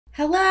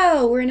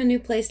Hello, we're in a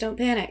new place, don't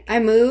panic. I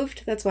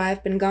moved, that's why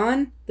I've been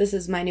gone. This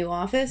is my new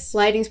office.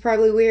 Lighting's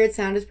probably weird,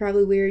 sound is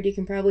probably weird. You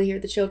can probably hear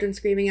the children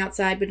screaming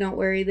outside, but don't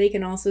worry, they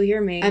can also hear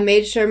me. I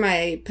made sure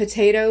my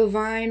potato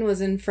vine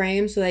was in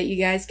frame so that you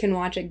guys can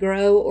watch it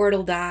grow or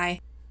it'll die.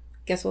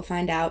 Guess we'll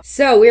find out.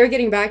 So, we are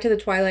getting back to the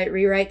Twilight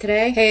rewrite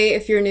today. Hey,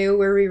 if you're new,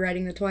 we're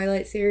rewriting the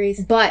Twilight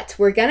series. But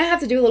we're gonna have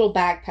to do a little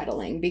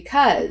backpedaling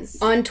because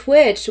on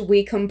Twitch,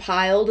 we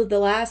compiled the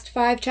last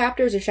 5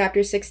 chapters, or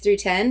chapters 6 through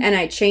 10, and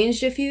I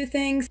changed a few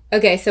things.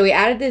 Okay, so we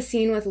added this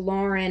scene with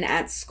Lauren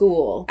at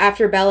school.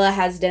 After Bella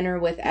has dinner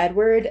with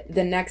Edward,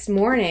 the next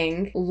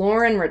morning,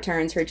 Lauren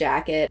returns her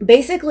jacket.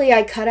 Basically,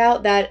 I cut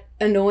out that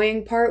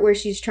annoying part where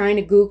she's trying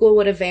to Google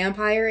what a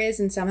vampire is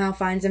and somehow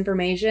finds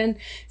information.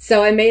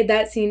 So I made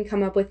that scene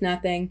come up with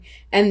nothing.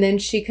 And then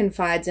she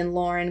confides in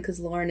Lauren because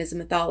Lauren is a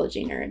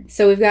mythology nerd.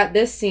 So we've got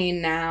this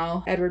scene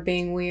now. Edward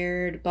being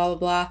weird, blah, blah,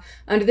 blah.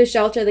 Under the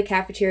shelter of the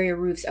cafeteria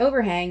roof's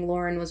overhang,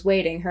 Lauren was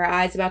waiting, her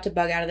eyes about to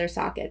bug out of their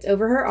sockets.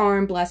 Over her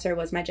arm, bless her,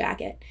 was my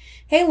jacket.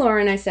 Hey,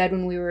 Lauren, I said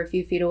when we were a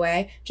few feet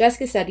away.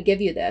 Jessica said to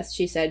give you this,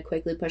 she said,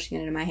 quickly pushing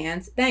it into my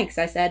hands. Thanks,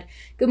 I said.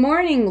 Good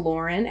morning,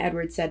 Lauren,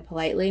 Edward said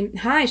politely.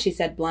 Hi, she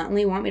said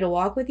bluntly. Want me to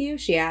walk with you?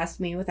 She asked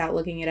me without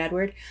looking at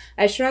Edward.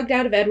 I shrugged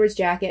out of Edward's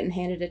jacket and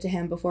handed it to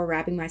him before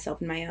wrapping myself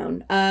in my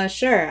own.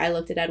 Sure, I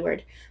looked at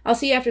Edward. I'll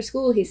see you after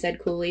school, he said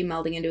coolly,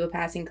 melding into a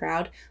passing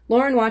crowd.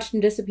 Lauren watched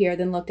him disappear,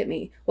 then looked at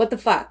me. What the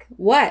fuck?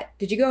 What?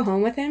 Did you go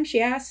home with him? She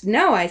asked.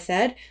 No, I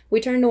said.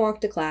 We turned to walk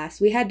to class.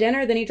 We had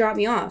dinner, then he dropped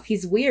me off.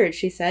 He's weird,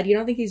 she said. You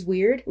don't think he's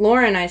weird?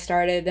 Lauren, I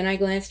started, then I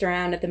glanced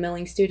around at the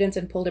milling students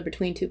and pulled her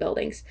between 2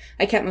 buildings.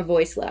 I kept my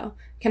voice low.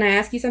 Can I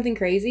ask you something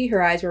crazy?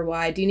 Her eyes were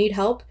wide. Do you need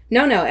help?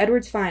 No,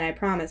 Edward's fine, I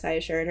promise, I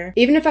assured her.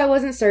 Even if I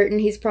wasn't certain,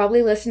 he's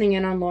probably listening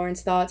in on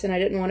Lauren's thoughts and I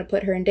didn't want to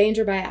put her in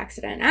danger by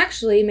accident.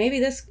 Actually, maybe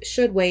this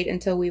should wait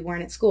until we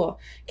weren't at school.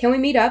 Can we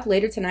meet up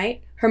later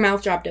tonight? Her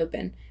mouth dropped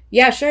open.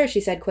 Yeah, sure, she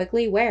said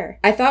quickly. Where?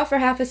 I thought for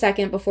half a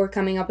second before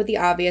coming up with the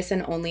obvious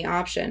and only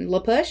option. La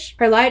Push?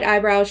 Her light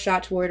eyebrows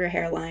shot toward her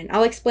hairline.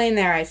 I'll explain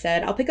there, I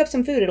said. I'll pick up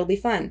some food, it'll be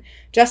fun.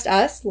 Just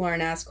us?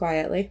 Lauren asked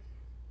quietly.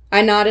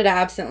 I nodded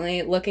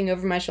absently, looking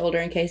over my shoulder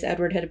in case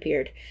Edward had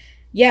appeared.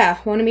 Yeah,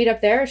 want to meet up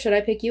there or should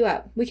I pick you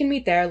up? We can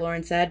meet there,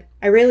 Lauren said.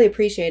 I really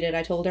appreciate it,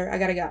 I told her. I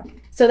gotta go.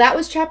 So that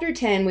was chapter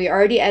 10. We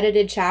already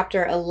edited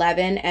chapter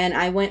 11 and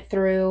I went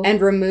through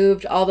and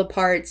removed all the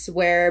parts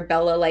where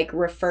Bella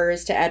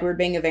refers to Edward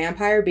being a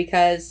vampire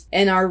because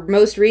in our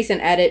most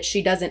recent edit,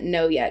 she doesn't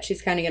know yet.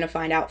 She's kind of going to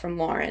find out from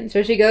Lauren.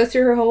 So she goes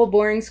through her whole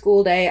boring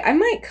school day. I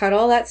might cut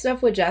all that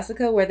stuff with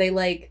Jessica where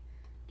they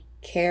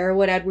care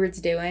what Edward's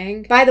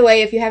doing. By the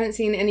way, if you haven't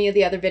seen any of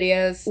the other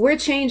videos, we're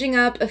changing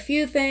up a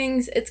few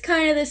things. It's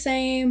kind of the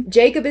same.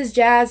 Jacob is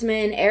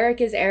Jasmine, Eric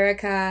is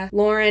Erica,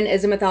 Lauren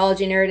is a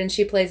mythology nerd and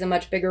she plays a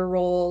much bigger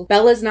role.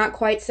 Bella's not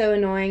quite so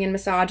annoying and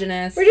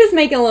misogynist. We're just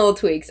making little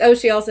tweaks. Oh,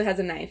 she also has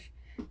a knife.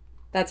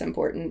 That's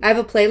important. I have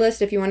a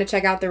playlist if you want to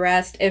check out the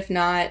rest. If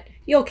not,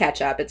 you'll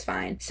catch up. It's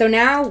fine. So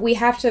now we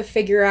have to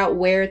figure out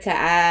where to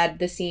add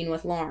the scene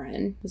with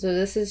Lauren. So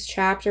this is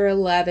chapter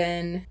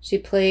 11. She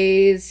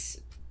plays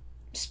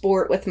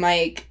sport with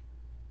Mike.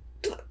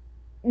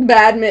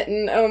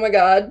 Badminton. Oh my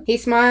god. He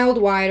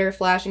smiled wider,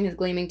 flashing his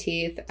gleaming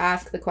teeth,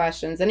 asked the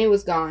questions, then he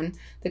was gone,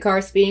 the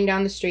car speeding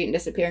down the street and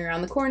disappearing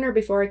around the corner.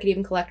 Before I could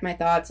even collect my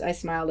thoughts, I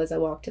smiled as I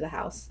walked to the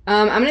house.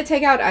 I'm gonna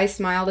take out I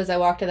smiled as I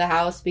walked to the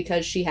house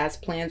because she has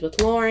plans with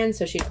Lauren,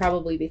 so she'd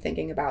probably be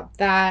thinking about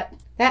that.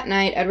 That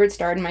night, Edward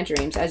starred in my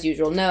dreams, as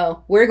usual.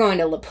 No, we're going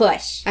to La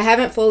Push. I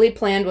haven't fully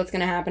planned what's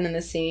gonna happen in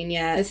this scene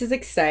yet. This is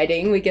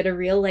exciting. We get a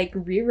real,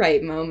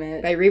 rewrite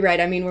moment. By rewrite,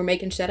 I mean we're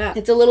making shit up.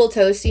 It's a little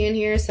toasty in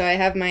here, so I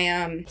have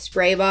my,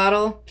 spray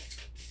bottle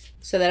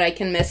so that I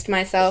can mist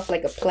myself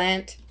like a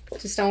plant.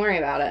 Just don't worry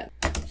about it.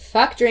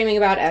 Fuck dreaming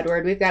about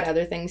Edward, we've got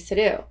other things to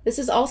do. This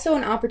is also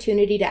an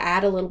opportunity to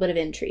add a little bit of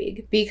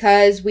intrigue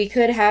because we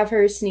could have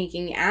her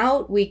sneaking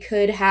out. We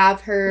could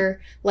have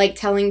her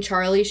telling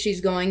Charlie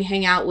she's going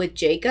hang out with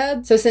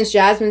Jacob. So since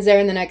Jasmine's there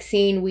in the next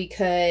scene, we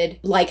could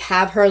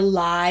have her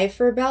lie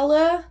for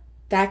Bella.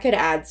 That could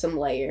add some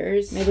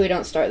layers. Maybe we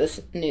don't start this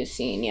new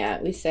scene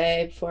yet. We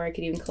say before I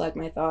could even collect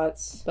my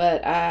thoughts.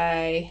 But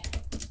I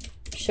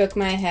shook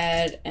my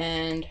head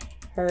and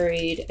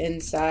hurried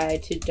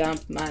inside to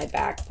dump my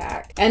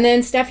backpack. And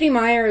then Stephanie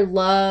Meyer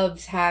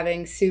loves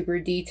having super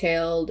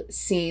detailed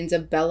scenes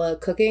of Bella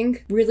cooking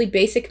really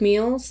basic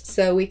meals,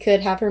 so we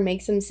could have her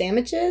make some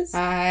sandwiches.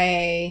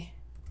 I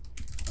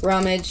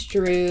rummaged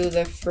through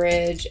the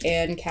fridge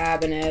and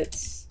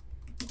cabinets,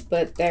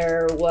 but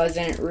there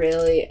wasn't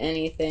really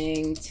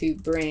anything to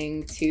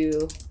bring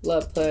to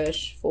La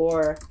Push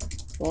for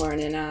Lauren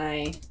and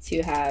I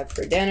to have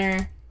for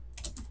dinner.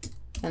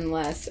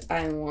 Unless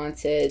I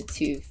wanted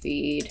to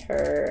feed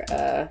her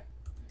a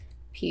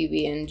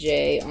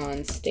PB&J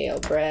on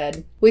stale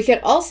bread. We could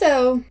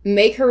also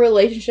make her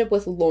relationship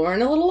with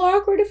Lauren a little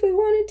awkward if we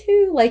wanted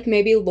to.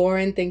 Maybe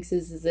Lauren thinks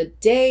this is a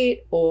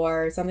date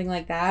or something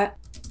like that.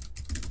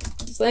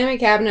 Slamming a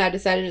cabinet, I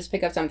decided to just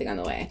pick up something on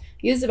the way.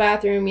 Used the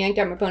bathroom, yanked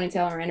out my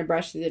ponytail, and ran to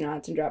brush through the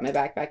knots and dropped my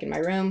backpack in my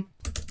room.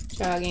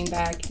 Jogging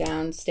back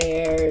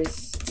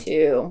downstairs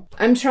to...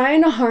 I'm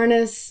trying to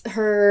harness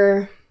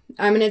her,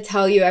 I'm gonna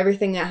tell you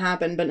everything that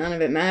happened, but none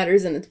of it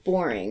matters and it's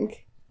boring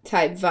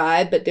type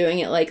vibe, but doing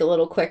it like a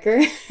little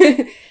quicker.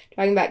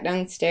 Jogging back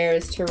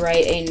downstairs to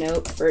write a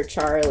note for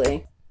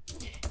Charlie.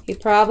 He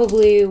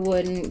probably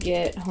wouldn't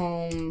get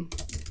home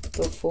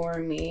before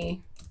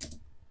me.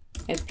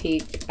 I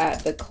peeked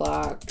at the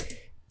clock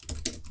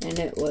and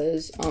it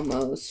was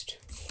almost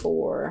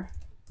 4.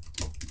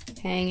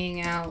 Hanging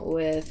out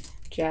with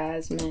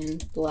Jasmine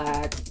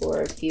Black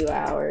for a few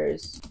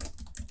hours.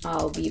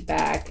 I'll be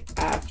back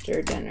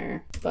after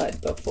dinner,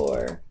 but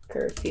before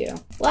curfew.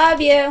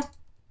 Love you,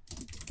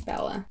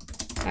 Bella.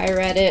 I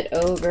read it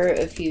over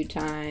a few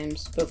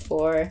times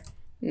before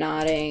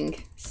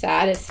nodding,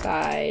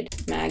 satisfied,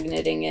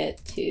 magneting it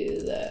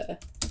to the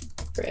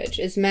fridge.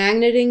 Is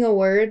magneting a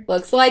word?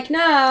 Looks like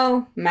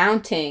no.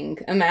 Mounting,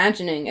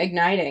 imagining,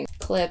 igniting,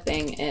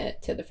 clipping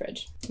it to the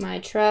fridge. My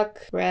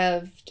truck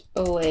revved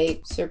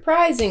away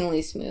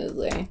surprisingly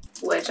smoothly,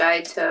 which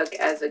I took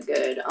as a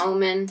good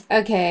omen.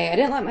 Okay, I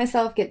didn't let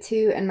myself get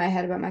too in my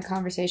head about my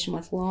conversation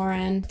with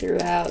Lauren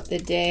throughout the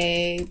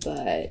day,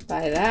 but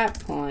by that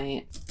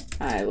point,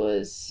 I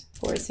was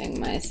forcing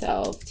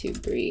myself to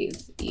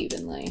breathe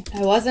evenly.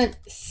 I wasn't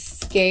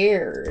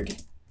scared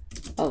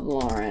of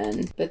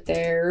Lauren, but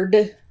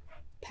there'd,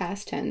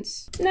 past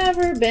tense,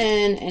 never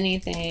been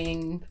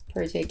anything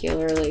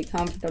particularly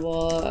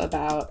comfortable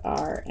about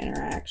our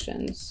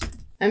interactions.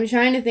 I'm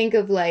trying to think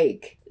of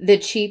like the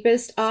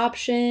cheapest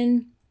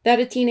option that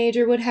a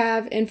teenager would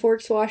have in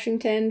Forks,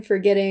 Washington for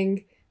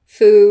getting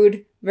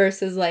food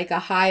versus like a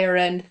higher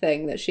end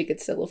thing that she could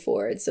still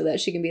afford, so that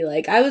she can be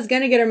like, I was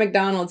gonna get her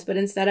McDonald's, but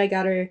instead I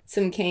got her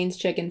some Cane's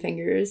chicken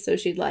fingers so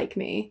she'd like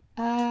me.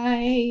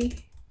 I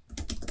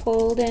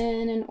pulled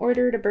in and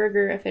ordered a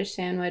burger, a fish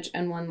sandwich,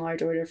 and 1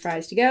 large order of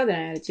fries to go. Then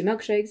I added 2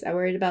 milkshakes. I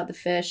worried about the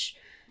fish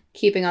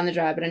keeping on the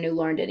drive, but I knew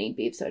Lauren didn't eat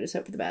beef, so I just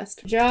hoped for the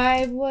best.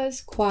 Drive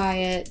was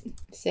quiet,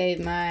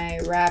 save my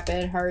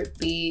rapid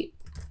heartbeat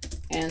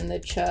and the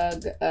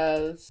chug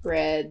of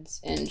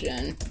Fred's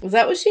engine. Was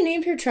that what she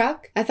named her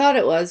truck? I thought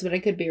it was, but I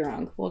could be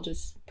wrong. We'll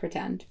just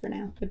pretend for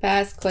now. It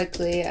passed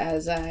quickly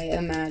as I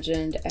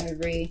imagined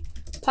every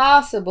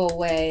possible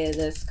way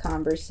this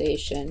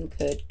conversation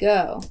could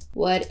go.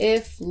 What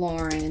if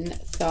Lauren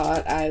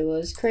thought I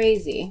was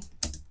crazy?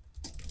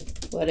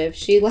 What if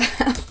she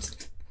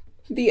laughed?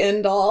 The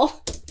end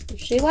all. If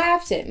she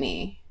laughed at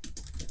me?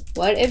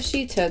 What if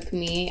she took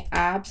me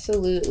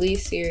absolutely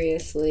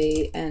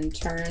seriously and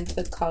turned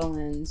the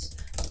Cullens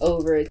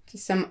over to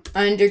some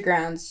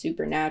underground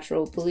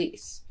supernatural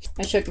police?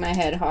 I shook my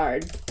head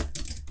hard.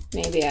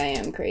 Maybe I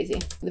am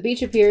crazy. The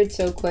beach appeared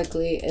so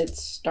quickly it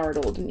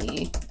startled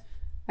me.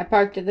 I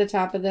parked at the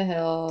top of the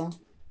hill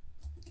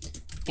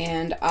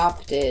and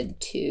opted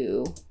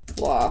to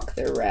walk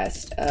the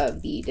rest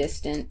of the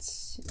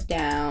distance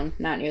down.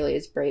 Not nearly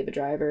as brave a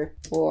driver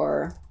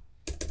or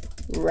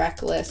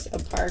reckless a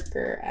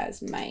parker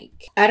as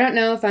Mike. I don't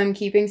know if I'm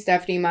keeping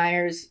Stephanie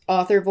Meyer's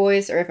author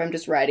voice or if I'm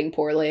just writing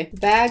poorly. The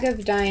bag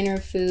of diner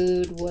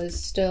food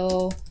was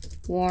still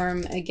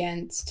warm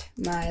against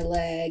my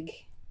leg,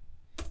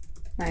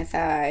 my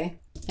thigh,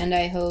 and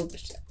I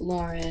hoped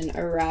Lauren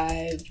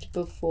arrived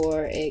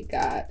before it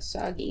got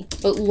soggy.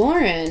 But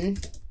Lauren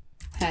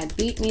had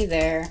beat me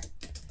there.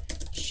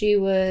 She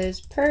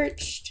was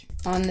perched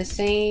on the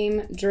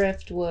same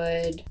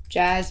driftwood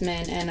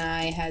Jasmine and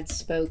I had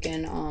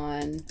spoken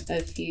on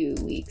a few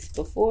weeks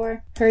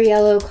before, her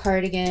yellow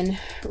cardigan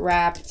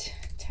wrapped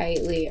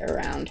tightly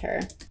around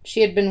her.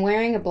 She had been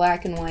wearing a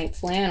black and white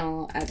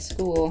flannel at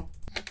school.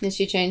 Then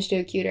she changed to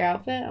a cuter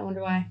outfit. I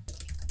wonder why.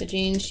 The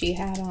jeans she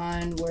had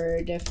on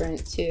were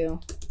different too.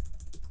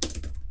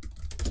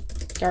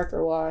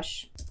 Darker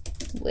wash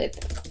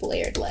with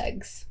flared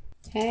legs.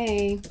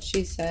 Hey,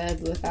 she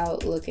said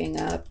without looking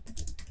up.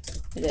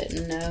 I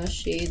didn't know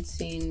she'd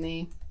seen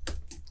me.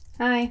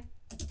 Hi.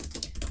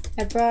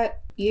 I brought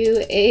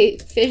you a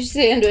fish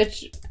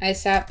sandwich. I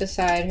sat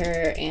beside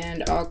her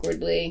and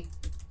awkwardly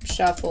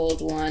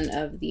shuffled one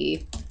of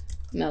the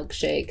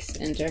milkshakes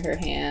into her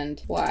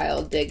hand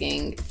while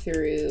digging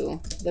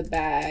through the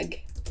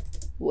bag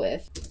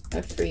with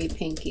a free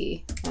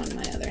pinky on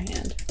my other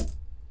hand.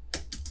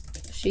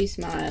 She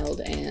smiled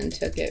and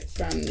took it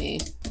from me,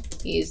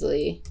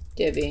 easily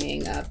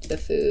divvying up the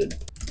food,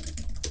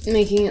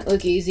 making it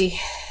look easy.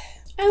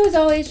 I was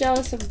always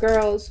jealous of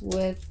girls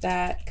with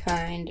that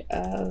kind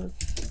of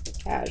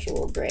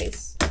casual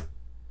grace.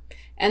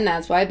 And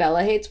that's why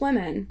Bella hates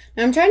women.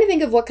 Now I'm trying to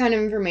think of what kind of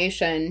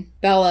information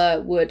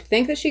Bella would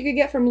think that she could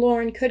get from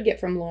Lauren,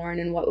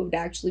 and what would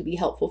actually be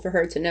helpful for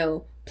her to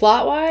know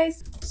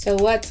plot-wise. So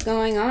what's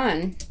going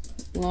on?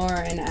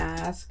 Lauren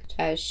asked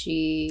as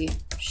she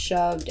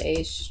shoved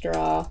a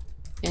straw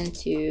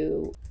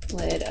into the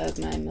lid of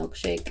my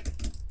milkshake.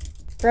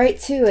 Right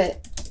to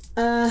it.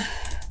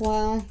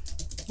 Well,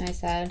 I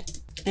said.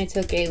 I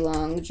took a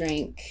long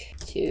drink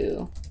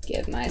to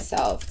give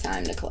myself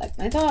time to collect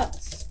my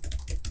thoughts.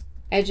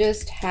 I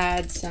just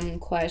had some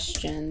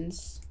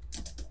questions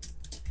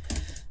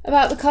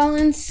about the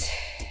Cullens.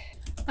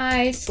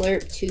 I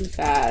slurped too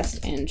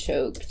fast and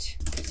choked,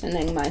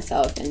 sending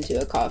myself into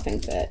a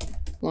coughing fit.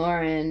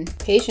 Lauren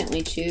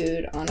patiently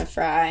chewed on a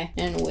fry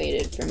and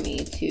waited for me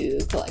to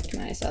collect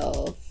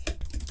myself.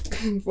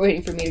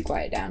 Waiting for me to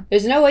quiet down.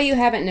 There's no way you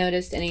haven't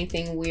noticed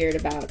anything weird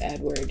about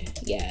Edward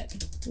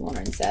yet,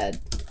 Lauren said.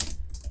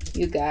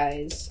 You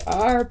guys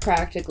are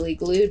practically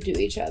glued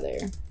to each other.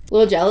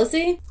 Little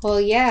jealousy?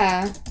 Well,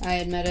 yeah, I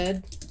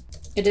admitted.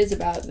 It is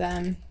about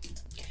them.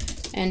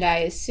 And I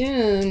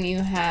assume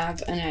you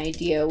have an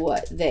idea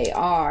what they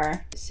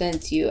are,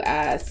 since you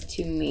asked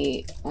to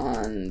meet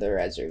on the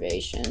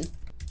reservation.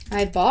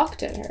 I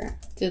balked at her.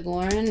 Did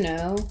Lauren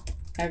know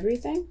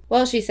everything?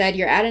 Well, she said,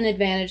 you're at an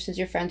advantage since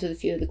you're friends with a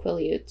few of the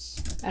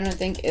Quileutes. I don't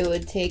think it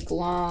would take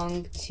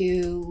long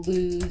to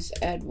lose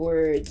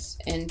Edward's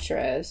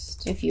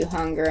interest if you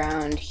hung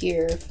around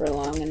here for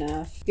long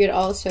enough. You'd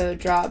also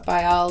drop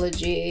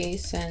biology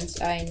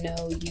since I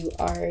know you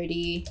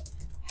already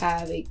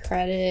have a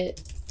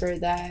credit for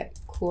that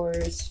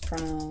course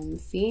from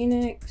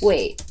Phoenix.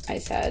 Wait, I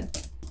said.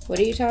 What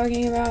are you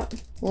talking about?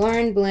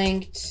 Lauren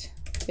blinked.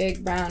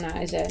 Big brown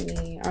eyes at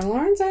me. Are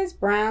Lauren's eyes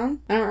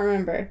brown? I don't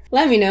remember.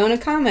 Let me know in a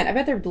comment. I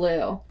bet they're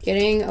blue.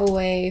 Getting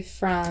away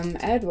from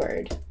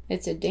Edward.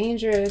 It's a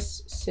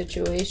dangerous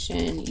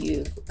situation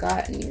you've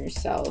gotten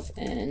yourself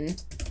in.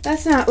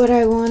 That's not what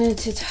I wanted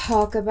to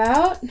talk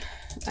about,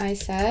 I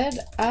said.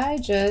 I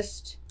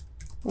just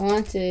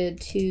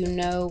wanted to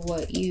know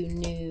what you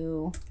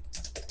knew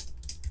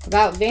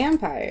about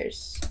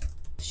vampires.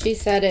 She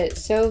said it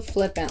so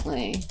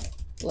flippantly,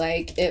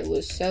 like it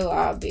was so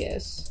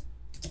obvious.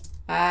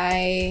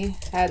 I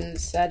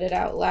hadn't said it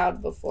out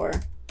loud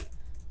before.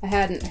 I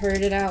hadn't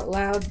heard it out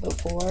loud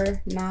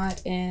before,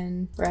 not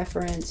in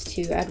reference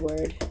to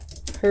Edward.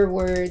 Her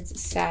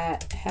words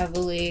sat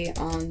heavily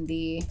on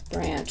the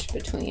branch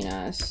between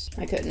us.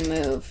 I couldn't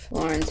move.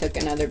 Lauren took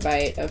another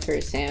bite of her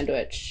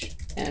sandwich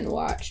and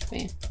watched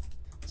me.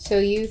 So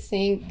you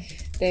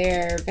think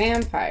they're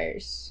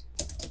vampires?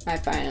 I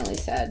finally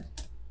said.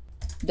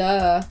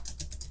 Duh,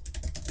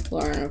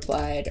 Lauren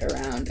replied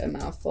around a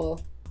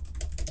mouthful.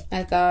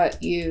 I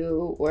thought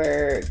you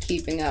were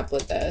keeping up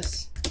with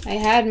this. I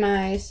had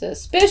my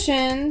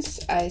suspicions,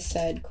 I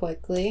said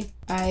quickly.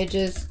 I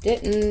just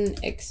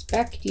didn't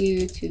expect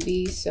you to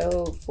be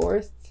so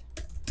forthcoming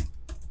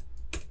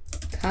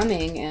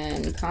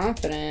and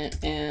confident,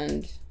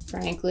 and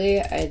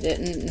frankly, I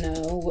didn't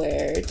know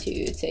where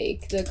to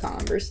take the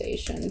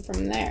conversation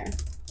from there.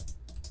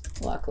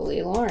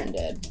 Luckily, Lauren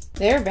did.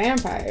 They're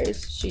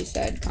vampires, she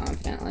said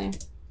confidently.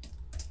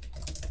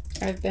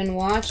 I've been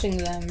watching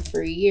them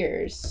for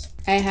years.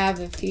 I have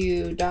a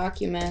few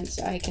documents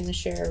I can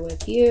share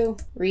with you,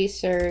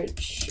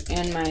 research,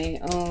 and my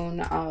own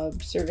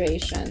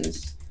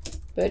observations.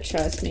 But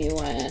trust me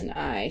when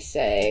I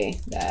say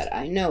that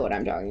I know what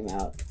I'm talking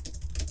about.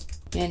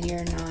 And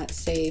you're not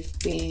safe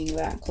being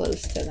that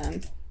close to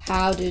them.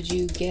 How did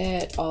you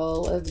get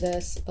all of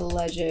this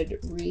alleged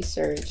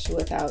research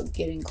without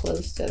getting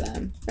close to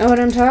them? Know what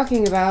I'm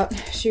talking about,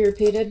 she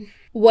repeated.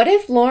 What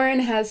if Lauren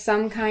has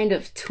some kind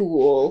of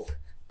tool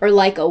or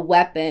like a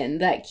weapon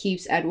that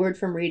keeps Edward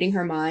from reading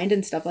her mind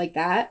and stuff like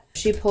that?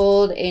 She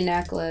pulled a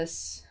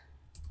necklace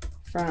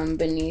from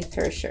beneath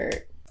her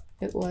shirt.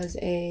 It was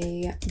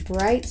a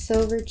bright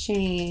silver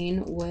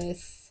chain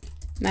with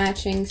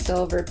matching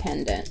silver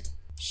pendant.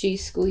 She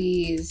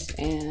squeezed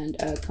and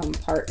a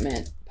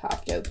compartment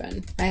popped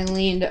open. I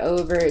leaned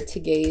over to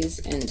gaze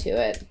into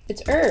it.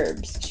 It's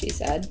herbs, she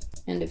said,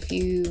 and a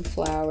few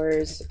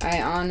flowers.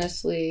 I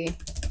honestly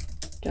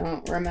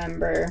don't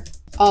remember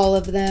all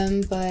of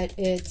them, but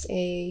it's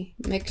a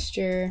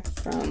mixture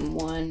from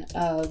one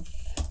of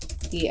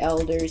the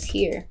elders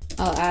here.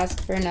 I'll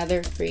ask for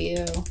another for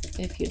you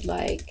if you'd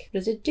like. What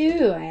does it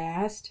do? I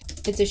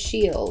asked. It's a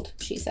shield,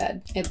 she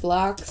said. It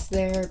blocks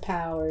their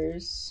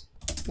powers.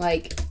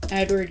 Like,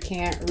 Edward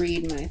can't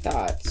read my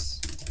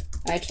thoughts.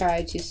 I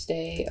try to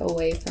stay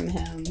away from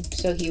him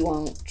so he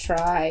won't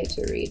try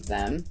to read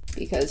them,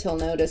 because he'll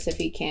notice if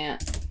he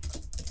can't.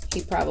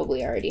 He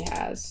probably already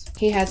has.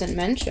 He hasn't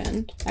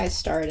mentioned. I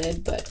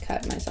started, but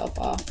cut myself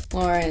off.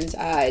 Lauren's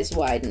eyes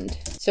widened.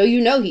 So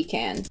you know he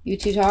can. You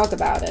two talk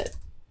about it.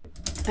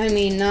 I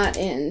mean, not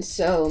in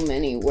so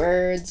many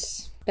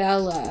words.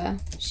 Bella,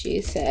 she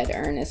said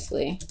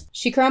earnestly.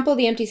 She crumpled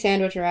the empty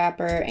sandwich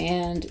wrapper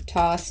and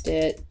tossed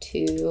it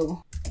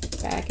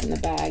back in the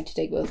bag to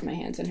take both my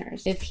hands in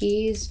hers. If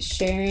he's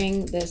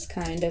sharing this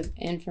kind of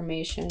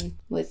information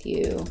with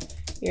you,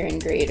 you're in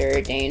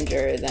greater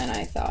danger than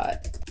I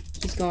thought.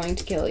 He's going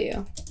to kill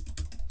you.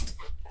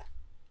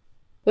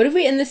 What if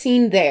we end the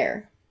scene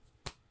there?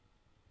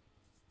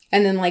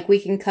 And then, like, we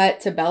can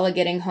cut to Bella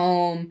getting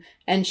home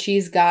and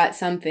she's got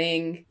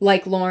something,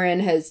 like Lauren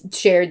has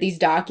shared these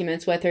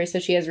documents with her, so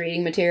she has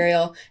reading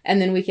material,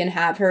 and then we can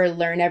have her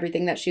learn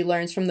everything that she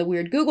learns from the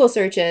weird Google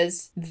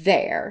searches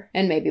there,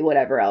 and maybe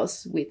whatever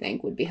else we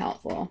think would be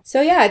helpful.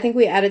 So yeah, I think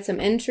we added some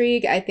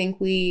intrigue. I think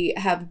we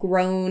have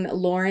grown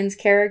Lauren's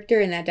character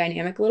and that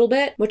dynamic a little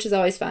bit, which is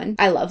always fun.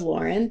 I love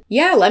Lauren.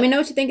 Yeah, let me know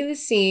what you think of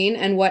this scene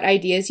and what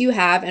ideas you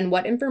have and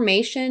what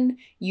information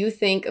you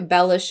think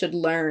Bella should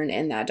learn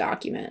in that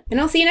document. And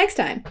I'll see you next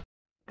time.